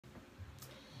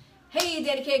Hey,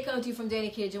 Danny K coming to you from Danny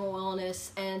K Gym and Wellness,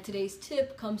 and today's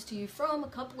tip comes to you from a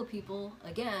couple of people.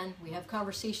 Again, we have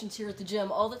conversations here at the gym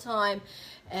all the time,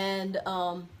 and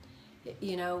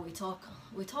you know, we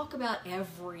talk about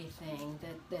everything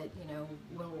that you know,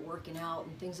 when we're working out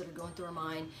and things that are going through our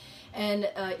mind, and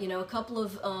you know, a couple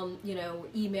of you know,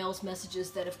 emails,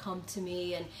 messages that have come to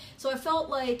me, and so I felt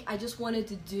like I just wanted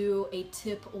to do a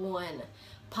tip on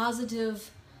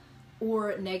positive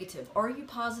or negative. Are you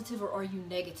positive or are you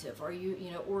negative? Are you,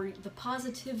 or the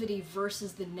positivity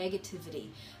versus the negativity?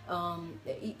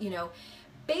 You know,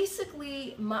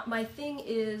 basically, my thing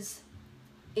is,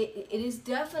 it is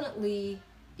definitely,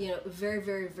 you know, very,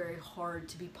 very, very hard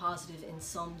to be positive in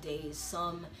some days,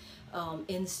 some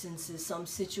instances, some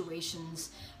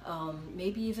situations.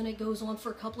 Maybe even it goes on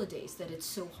for a couple of days that it's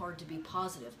so hard to be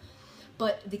positive.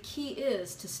 But the key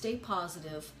is to stay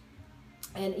positive.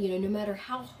 And, you know, no matter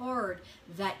how hard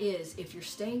that is, if you're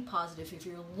staying positive, if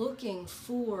you're looking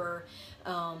for,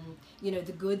 you know,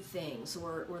 the good things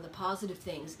or the positive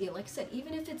things, you know, like I said,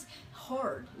 even if it's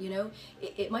hard, you know,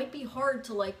 it might be hard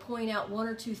to like point out one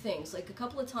or two things. Like a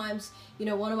couple of times, you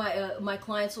know, one of my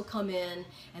clients will come in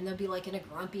and they'll be like in a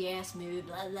grumpy ass mood,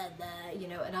 blah, blah, blah, you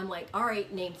know, and I'm like, all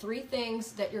right, name 3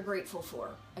 things that you're grateful for.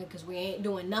 Because we ain't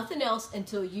doing nothing else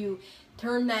until you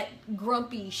turn that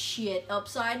grumpy shit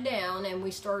upside down and we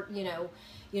start, you know,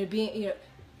 being, you know,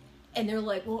 and they're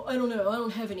like, well, I don't know, I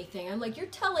don't have anything. I'm like, you're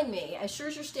telling me, as sure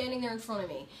as you're standing there in front of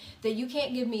me, that you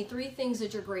can't give me 3 things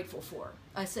that you're grateful for.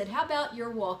 I said, how about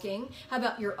you're walking? How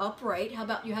about you're upright? How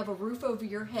about you have a roof over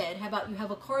your head? How about you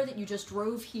have a car that you just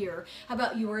drove here? How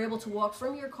about you were able to walk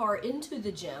from your car into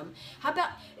the gym? How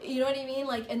about, you know what I mean?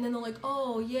 Like, and then they're like,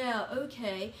 oh yeah,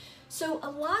 okay. So a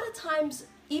lot of times,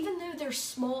 even though they're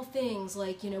small things,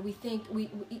 like, you know, we think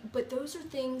but those are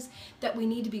things that we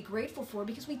need to be grateful for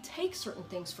because we take certain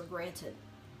things for granted.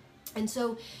 And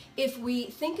so if we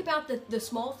think about the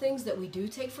small things that we do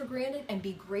take for granted and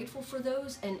be grateful for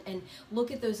those and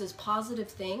look at those as positive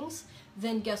things,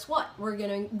 then guess what? We're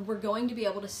going to be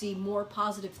able to see more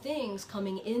positive things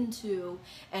coming into,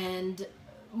 and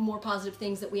more positive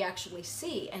things that we actually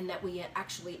see and that we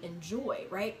actually enjoy,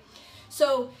 right?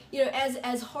 So, you know,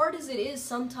 as hard as it is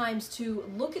sometimes to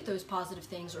look at those positive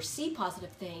things or see positive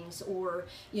things or,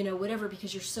 you know, whatever,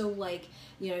 because you're so like,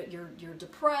 you know, you're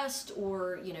depressed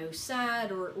or, you know,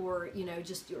 sad or you know,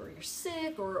 just you're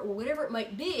sick or whatever it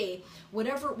might be,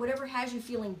 whatever has you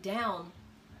feeling down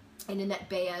and in that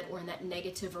bad or in that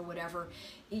negative or whatever,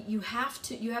 you have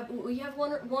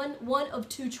one of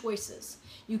 2 choices.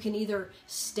 You can either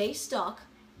stay stuck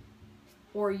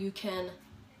or you can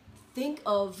think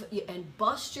of and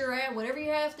bust your ass, whatever you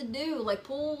have to do, like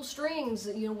pull strings,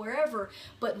 you know, wherever,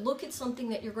 but look at something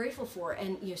that you're grateful for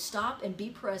and you stop and be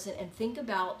present and think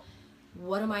about,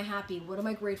 what am I happy, what am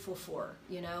I grateful for,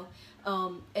 you know,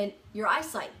 and your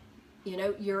eyesight, you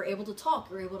know, you're able to talk,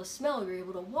 you're able to smell, you're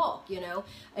able to walk, you know,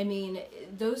 I mean,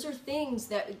 those are things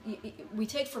that we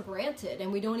take for granted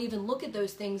and we don't even look at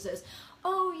those things as,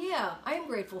 oh yeah, I am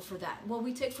grateful for that. Well,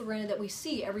 we take for granted that we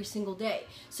see every single day.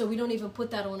 So we don't even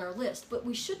put that on our list, but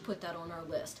we should put that on our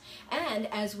list. And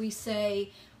as we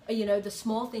say, you know, the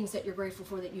small things that you're grateful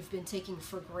for that you've been taking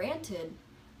for granted,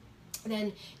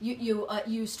 then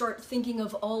you start thinking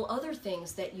of all other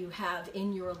things that you have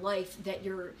in your life that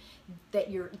you're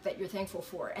thankful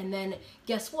for. And then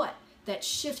guess what? That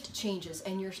shift changes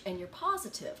and you're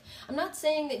positive. I'm not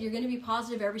saying that you're going to be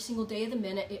positive every single day of the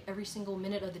minute, every single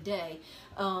minute of the day,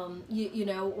 you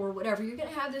know, or whatever. You're going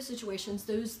to have those situations,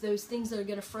 those things that are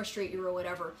going to frustrate you or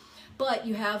whatever. But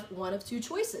you have one of 2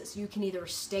 choices. You can either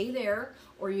stay there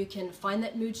or you can find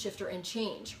that mood shifter and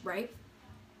change, right?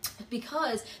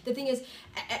 Because the thing is,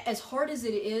 as hard as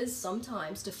it is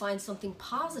sometimes to find something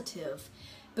positive,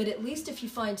 but at least if you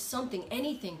find something,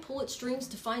 anything, pull at strings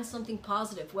to find something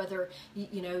positive, whether,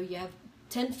 you know, you have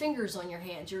 10 fingers on your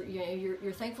hands,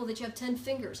 you're thankful that you have 10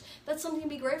 fingers. That's something to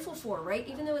be grateful for, right?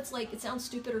 Even though it's like, it sounds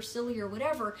stupid or silly or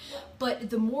whatever, but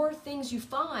the more things you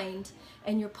find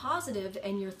and you're positive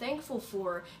and you're thankful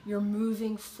for, you're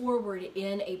moving forward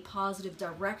in a positive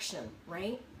direction,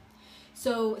 right?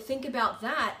 So think about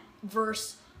that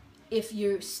versus if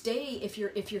you're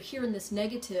here in this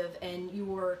negative and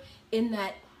you're in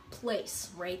that place,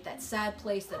 right? That sad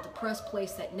place, that depressed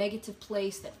place, that negative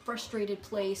place, that frustrated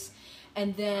place,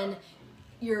 and then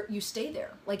you stay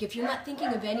there. Like if you're not thinking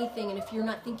of anything, and if you're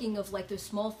not thinking of like those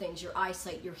small things, your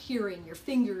eyesight, your hearing, your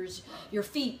fingers, your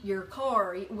feet, your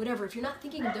car, whatever, if you're not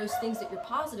thinking of those things that you're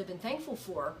positive and thankful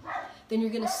for, then you're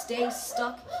going to stay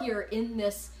stuck here in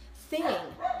this thing.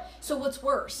 So what's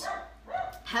worse?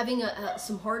 having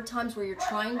some hard times where you're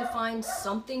trying to find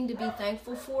something to be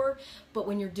thankful for, but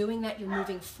when you're doing that, you're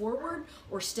moving forward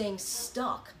or staying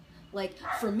stuck. Like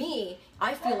for me,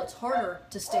 I feel it's harder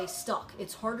to stay stuck.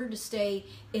 It's harder to stay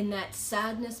in that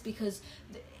sadness because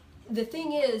the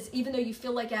thing is, even though you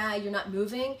feel like you're not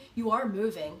moving, you are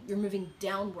moving. You're moving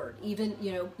downward,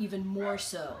 even more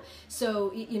so.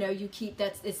 So you keep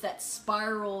it's that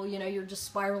spiral. You're just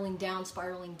spiraling down.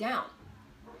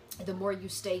 The more you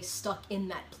stay stuck in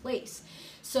that place.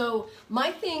 So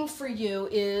my thing for you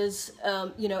is,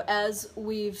 as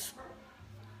we've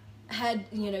had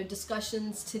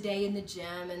discussions today in the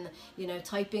gym, and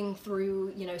typing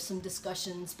through some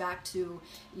discussions back to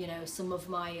some of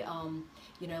my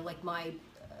like my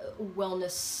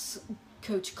wellness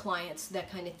coach clients, that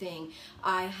kind of thing.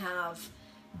 I have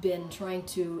been trying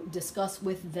to discuss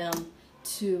with them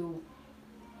to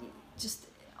just,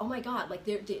 oh my God, like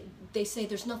they say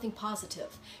there's nothing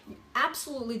positive.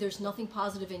 Absolutely, there's nothing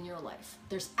positive in your life.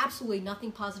 There's absolutely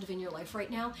nothing positive in your life right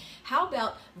now. How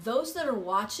about those that are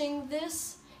watching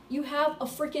this, you have a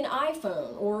freaking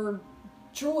iPhone or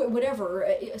Droid, whatever,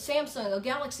 a Samsung, a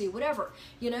Galaxy, whatever.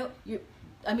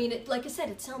 Like I said,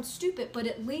 it sounds stupid, but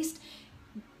at least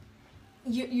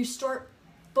you start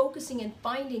focusing and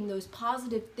finding those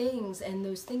positive things and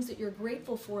those things that you're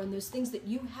grateful for and those things that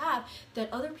you have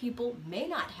that other people may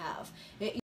not have.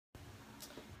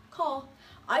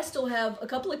 I still have a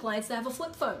couple of clients that have a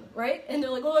flip phone, right? And they're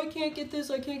like, oh, I can't get this,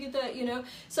 I can't get that,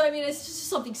 So, it's just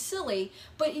something silly.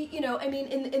 But, in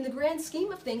the grand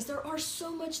scheme of things, there are so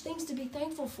much things to be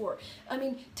thankful for.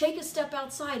 Take a step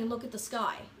outside and look at the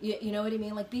sky. You know what I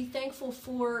mean? Like, be thankful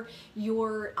for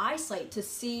your eyesight to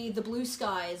see the blue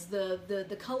skies,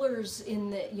 the colors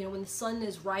in the, when the sun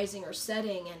is rising or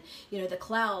setting, and, the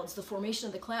clouds, the formation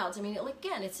of the clouds.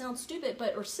 Again, it sounds stupid,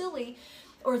 or silly,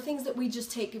 or things that we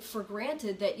just take for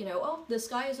granted that, oh, the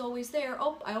sky is always there.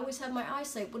 Oh, I always have my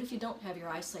eyesight. What if you don't have your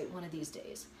eyesight one of these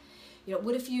days?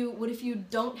 What if you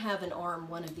don't have an arm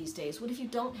one of these days? What if you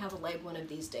don't have a leg one of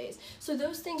these days? So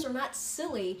those things are not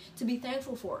silly to be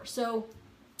thankful for. So,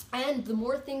 and the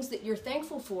more things that you're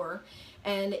thankful for,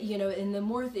 and and the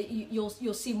more that you'll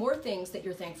see more things that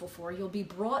you're thankful for, you'll be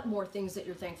brought more things that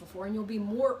you're thankful for, and you'll be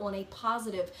more on a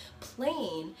positive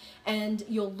plane, and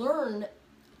you'll learn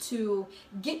to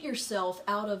get yourself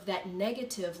out of that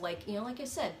negative, like I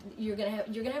said, you're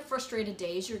gonna have frustrated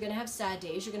days, you're gonna have sad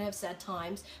days, you're gonna have sad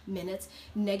times, minutes,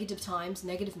 negative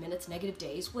minutes, negative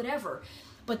days, whatever.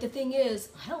 But the thing is,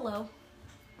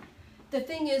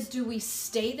 do we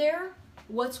stay there?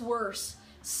 What's worse,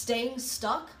 staying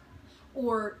stuck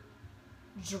or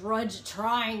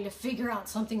trying to figure out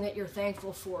something that you're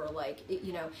thankful for?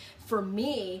 For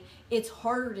me, it's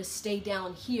harder to stay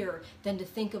down here than to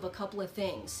think of a couple of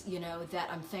things that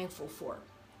I'm thankful for.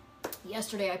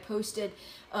 Yesterday I posted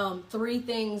 3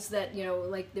 things that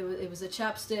it was a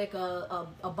chapstick,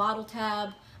 a bottle tab,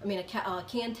 a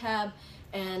can tab,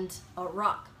 and a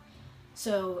rock.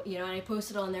 So and I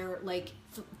posted on there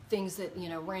things that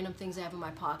random things I have in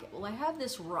my pocket. Well, I have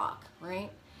this rock,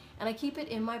 right? And I keep it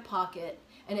in my pocket,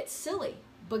 and it's silly,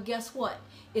 but guess what?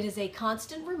 It is a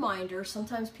constant reminder.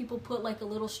 Sometimes people put a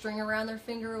little string around their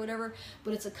finger or whatever,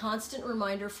 but it's a constant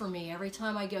reminder for me every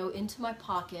time I go into my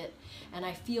pocket and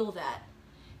I feel that,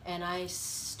 and I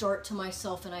start to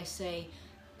myself and I say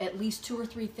at least 2 or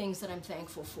 3 things that I'm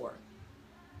thankful for.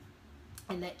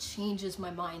 And that changes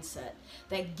my mindset.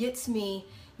 That gets me,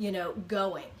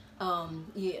 going.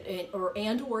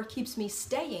 Or keeps me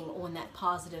staying on that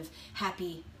positive,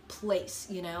 happy place,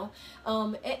 and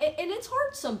it's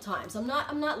hard sometimes. I'm not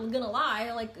gonna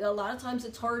lie. A lot of times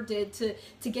it's hard to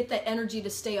get that energy to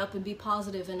stay up and be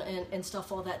positive and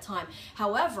stuff all that time.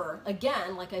 However,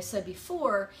 again, like I said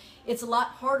before, it's a lot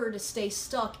harder to stay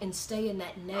stuck and stay in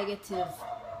that negative,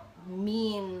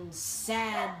 mean,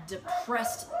 sad,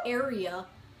 depressed area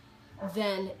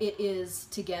than it is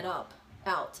to get out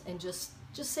and just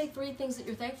say 3 things that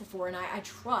you're thankful for. And I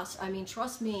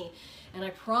trust me, and I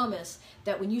promise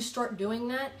that when you start doing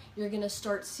that, you're going to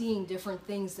start seeing different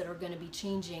things that are going to be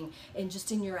changing, and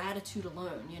just in your attitude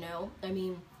alone,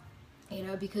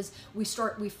 because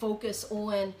we focus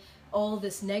on all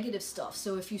this negative stuff.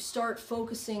 So if you start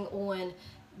focusing on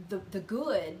the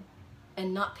good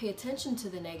and not pay attention to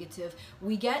the negative,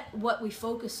 we get what we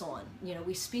focus on.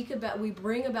 We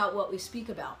bring about what we speak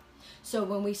about. So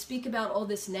when we speak about all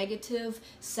this negative,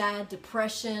 sad,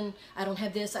 depression, I don't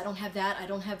have this, I don't have that, I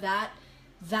don't have that,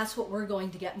 that's what we're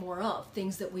going to get more of,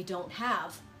 things that we don't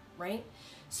have, right?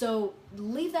 So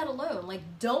leave that alone.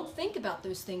 Don't think about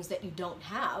those things that you don't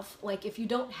have. If you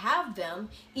don't have them,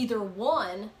 either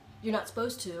 1, you're not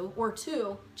supposed to, or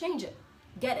 2, change it,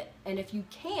 get it. And if you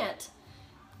can't,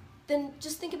 then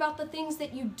just think about the things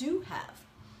that you do have.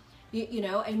 You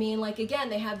know, I mean, like, again,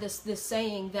 they have this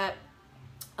saying that,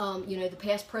 you know, the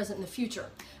past, present, and the future.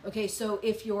 Okay, so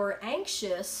if you're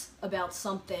anxious about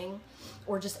something,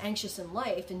 or just anxious in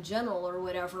life in general or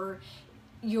whatever,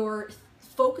 you're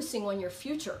focusing on your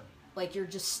future. Like, you're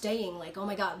just staying like, oh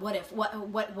my God, what if,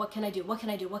 what can I do? What can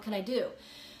I do? What can I do?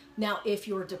 Now, if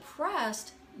you're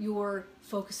depressed, you're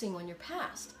focusing on your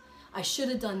past. I should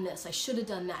have done this. I should have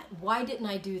done that. Why didn't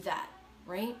I do that?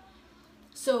 Right?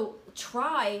 So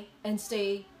try and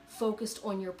stay focused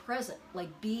on your present.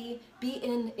 Like, be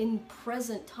in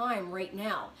present time right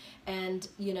now. And,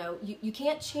 you know, you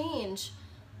can't change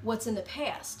what's in the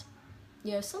past.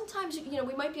 You know, sometimes, you know,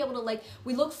 we might be able to, like,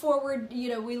 we look forward,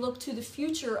 you know, we look to the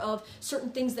future of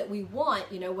certain things that we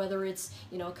want, you know, whether it's,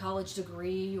 you know, a college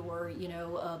degree, or, you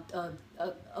know,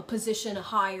 a position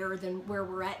higher than where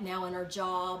we're at now in our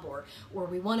job, or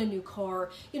we want a new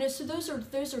car, you know. So those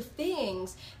are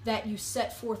things that you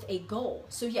set forth a goal.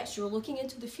 So yes, you're looking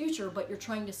into the future, but you're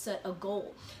trying to set a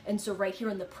goal. And so right here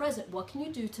in the present, what can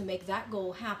you do to make that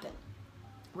goal happen?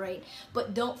 Right?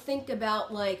 But don't think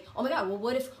about, like, oh my God, well,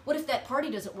 what if that party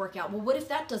doesn't work out? Well, what if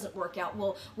that doesn't work out?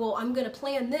 Well, I'm going to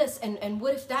plan this, and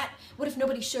what if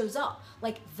nobody shows up?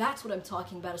 Like, that's what I'm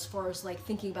talking about as far as, like,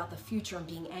 thinking about the future and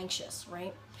being anxious,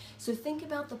 right? So think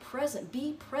about the present,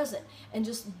 be present, and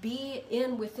just be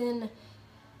within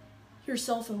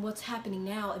yourself and what's happening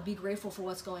now, and be grateful for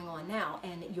what's going on now,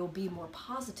 and you'll be more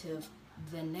positive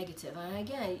than negative. And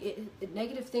again,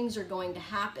 negative things are going to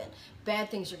happen, bad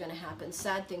things are going to happen,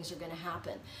 sad things are going to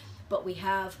happen, but we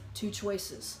have two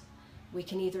choices. We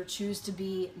can either choose to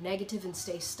be negative and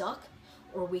stay stuck,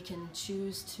 or we can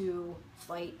choose to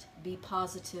fight, be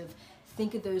positive,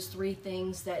 think of those three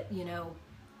things that, you know,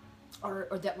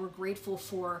 or that we're grateful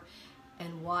for,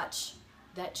 and watch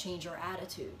that change our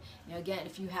attitude. You know, again,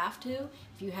 if you have to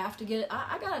get it,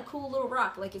 I got a cool little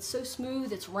rock, like, it's so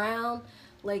smooth, it's round,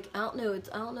 like, I don't know,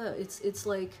 it's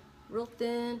like real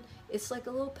thin, it's like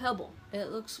a little pebble, and it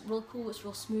looks real cool, it's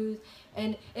real smooth,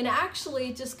 and actually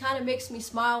it just kind of makes me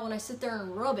smile when I sit there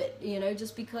and rub it, you know,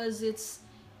 just because it's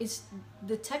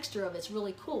the texture of it's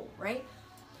really cool, right?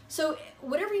 So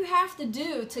whatever you have to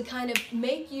do to kind of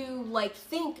make you, like,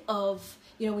 think of,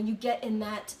 you know, when you get in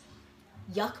that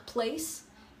yuck place,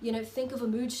 you know, think of a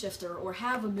mood shifter, or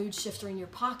have a mood shifter in your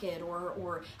pocket,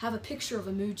 or have a picture of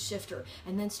a mood shifter,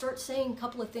 and then start saying a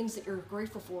couple of things that you're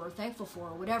grateful for or thankful for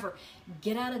or whatever.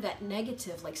 Get out of that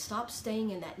negative, like, stop staying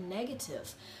in that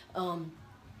negative,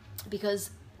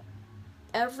 because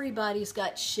everybody's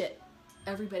got shit.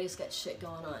 Everybody's got shit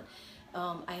going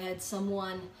on. I had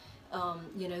someone,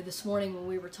 you know, this morning when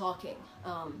we were talking,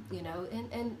 you know,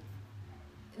 and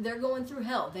they're going through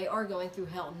hell. They are going through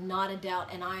hell, not a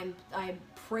doubt. And I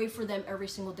pray for them every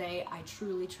single day. I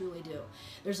truly, truly do.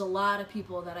 There's a lot of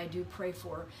people that I do pray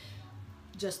for,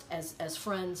 just as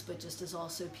friends, but just as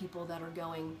also people that are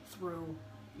going through,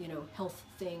 you know, health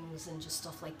things and just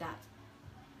stuff like that.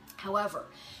 However,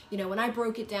 you know, when I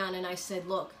broke it down and I said,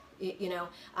 look, you know,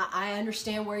 I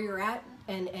understand where you're at,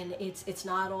 and it's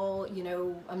not all, you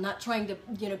know, I'm not trying to,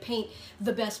 you know, paint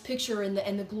the best picture and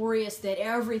the glorious, that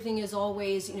everything is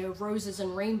always, you know, roses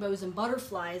and rainbows and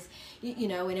butterflies, you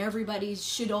know, and everybody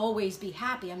should always be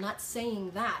happy. I'm not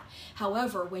saying that.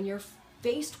 However, when you're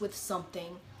faced with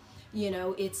something, you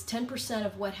know, it's 10%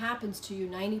 of what happens to you,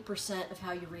 90% of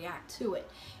how you react to it.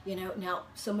 You know, now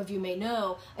some of you may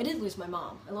know, I did lose my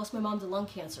mom. I lost my mom to lung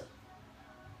cancer.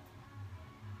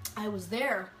 I was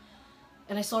there,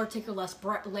 and I saw her take her last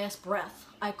breath.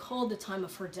 I called the time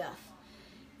of her death.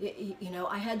 You know,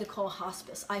 I had to call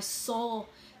hospice. I saw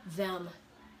them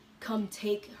come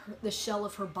take the shell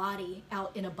of her body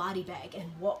out in a body bag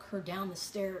and walk her down the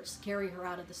stairs, carry her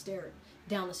out of the stair,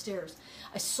 down the stairs.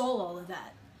 I saw all of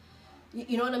that.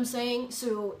 You know what I'm saying?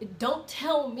 So don't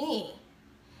tell me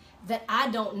that I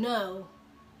don't know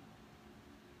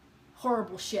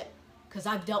horrible shit, because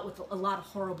I've dealt with a lot of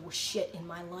horrible shit in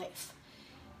my life.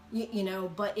 You know,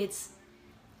 but it's,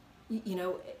 you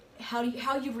know, how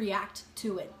you react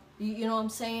to it. You know what I'm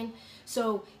saying?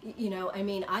 So, you know, I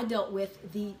mean, I dealt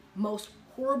with the most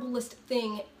horriblest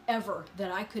thing ever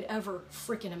that I could ever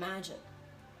freaking imagine.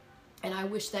 And I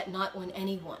wish that not on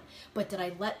anyone. But did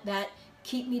I let that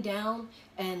keep me down?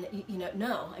 And, you know,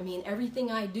 no. I mean,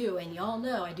 everything I do, and y'all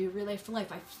know I do Relay for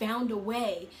Life, I found a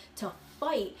way to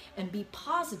fight and be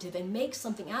positive and make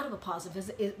something out of a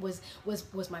positive.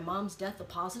 Was my mom's death a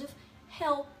positive?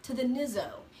 Hell to the nizzo.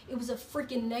 It was a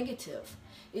freaking negative.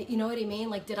 You know what I mean?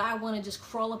 Like, did I want to just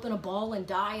crawl up in a ball and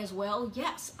die as well?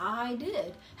 Yes, I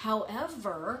did.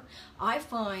 However, I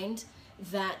find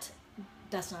that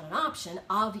that's not an option,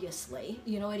 obviously.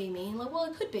 You know what I mean? Like, well,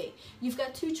 it could be. You've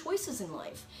got two choices in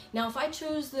life. Now, if I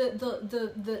chose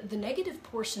the negative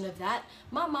portion of that,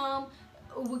 my mom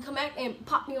would come back and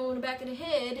pop me on the back of the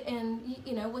head and,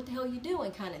 you know, what the hell you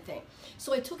doing kind of thing.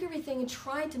 So I took everything and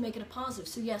tried to make it a positive.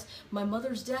 So yes, my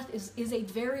mother's death is a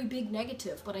very big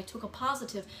negative, but I took a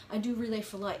positive. I do Relay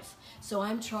for Life. So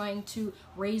I'm trying to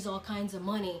raise all kinds of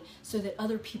money so that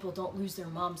other people don't lose their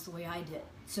moms the way I did.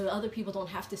 So other people don't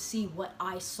have to see what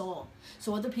I saw.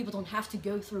 So other people don't have to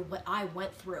go through what I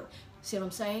went through. See what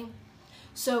I'm saying?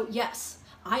 So yes,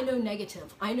 I know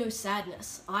negative. I know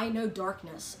sadness. I know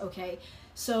darkness, okay?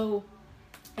 So,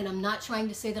 and I'm not trying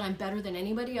to say that I'm better than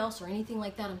anybody else or anything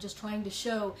like that. I'm just trying to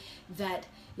show that,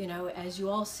 you know, as you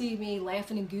all see me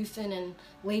laughing and goofing and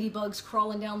ladybugs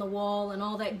crawling down the wall and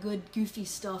all that good goofy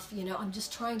stuff, you know, I'm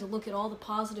just trying to look at all the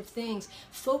positive things,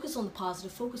 focus on the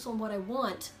positive, focus on what I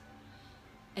want,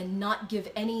 and not give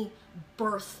any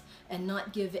birth and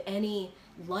not give any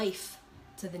life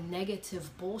to the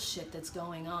negative bullshit that's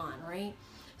going on, right?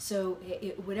 So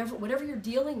whatever you're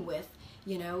dealing with,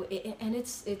 you know, and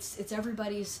it's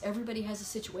everybody has a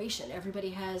situation. Everybody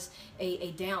has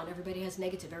a down. Everybody has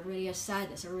negative. Everybody has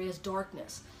sadness. Everybody has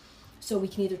darkness. So we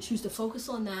can either choose to focus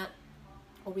on that,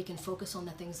 or we can focus on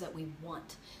the things that we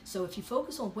want. So if you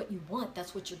focus on what you want,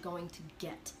 that's what you're going to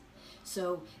get.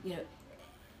 So, you know,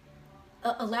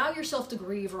 allow yourself to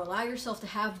grieve, or allow yourself to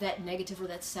have that negative or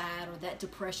that sad or that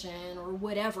depression or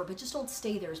whatever, but just don't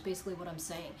stay there is basically what I'm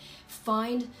saying.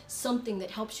 Find something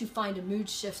that helps you find a mood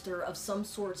shifter of some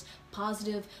sorts,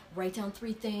 positive. Write down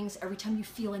 3 things every time you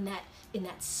feel in that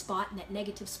spot, in that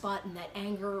negative spot, in that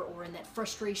anger or in that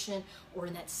frustration or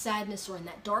in that sadness or in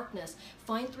that darkness.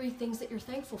 Find 3 things that you're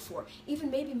thankful for.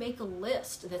 Even maybe make a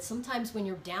list. That sometimes when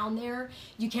you're down there,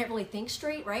 you can't really think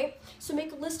straight, right? So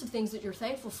make a list of things that you're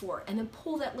thankful for, and then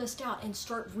pull that list out and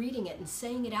start reading it and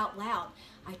saying it out loud.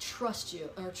 I trust you,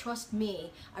 or trust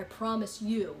me. I promise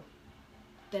you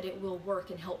that it will work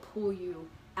and help pull you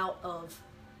out of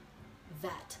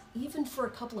that, even for a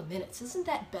couple of minutes. Isn't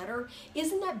that better?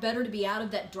 Isn't that better to be out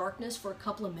of that darkness for a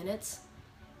couple of minutes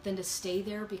than to stay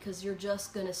there, because you're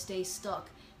just gonna stay stuck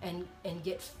and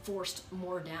get forced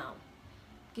more down?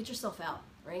 Get yourself out,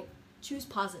 right? Choose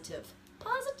positive,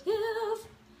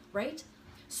 right?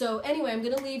 So anyway, I'm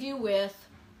gonna leave you with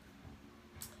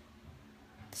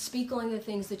speak only the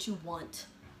things that you want,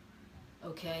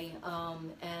 okay?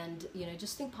 And you know,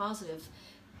 just think positive.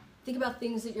 Think about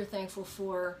things that you're thankful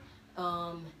for.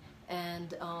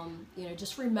 You know,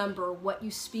 just remember, what you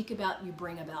speak about, you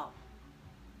bring about.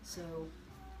 So,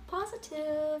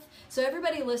 positive. So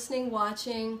everybody listening,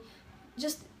 watching,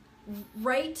 just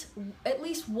write at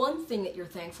least one thing that you're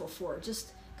thankful for.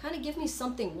 Just kind of give me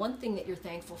something, one thing that you're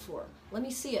thankful for. Let me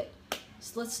see it.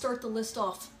 So let's start the list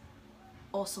off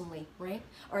awesomely, right?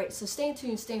 All right, so stay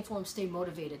tuned, stay informed, stay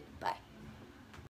motivated. Bye.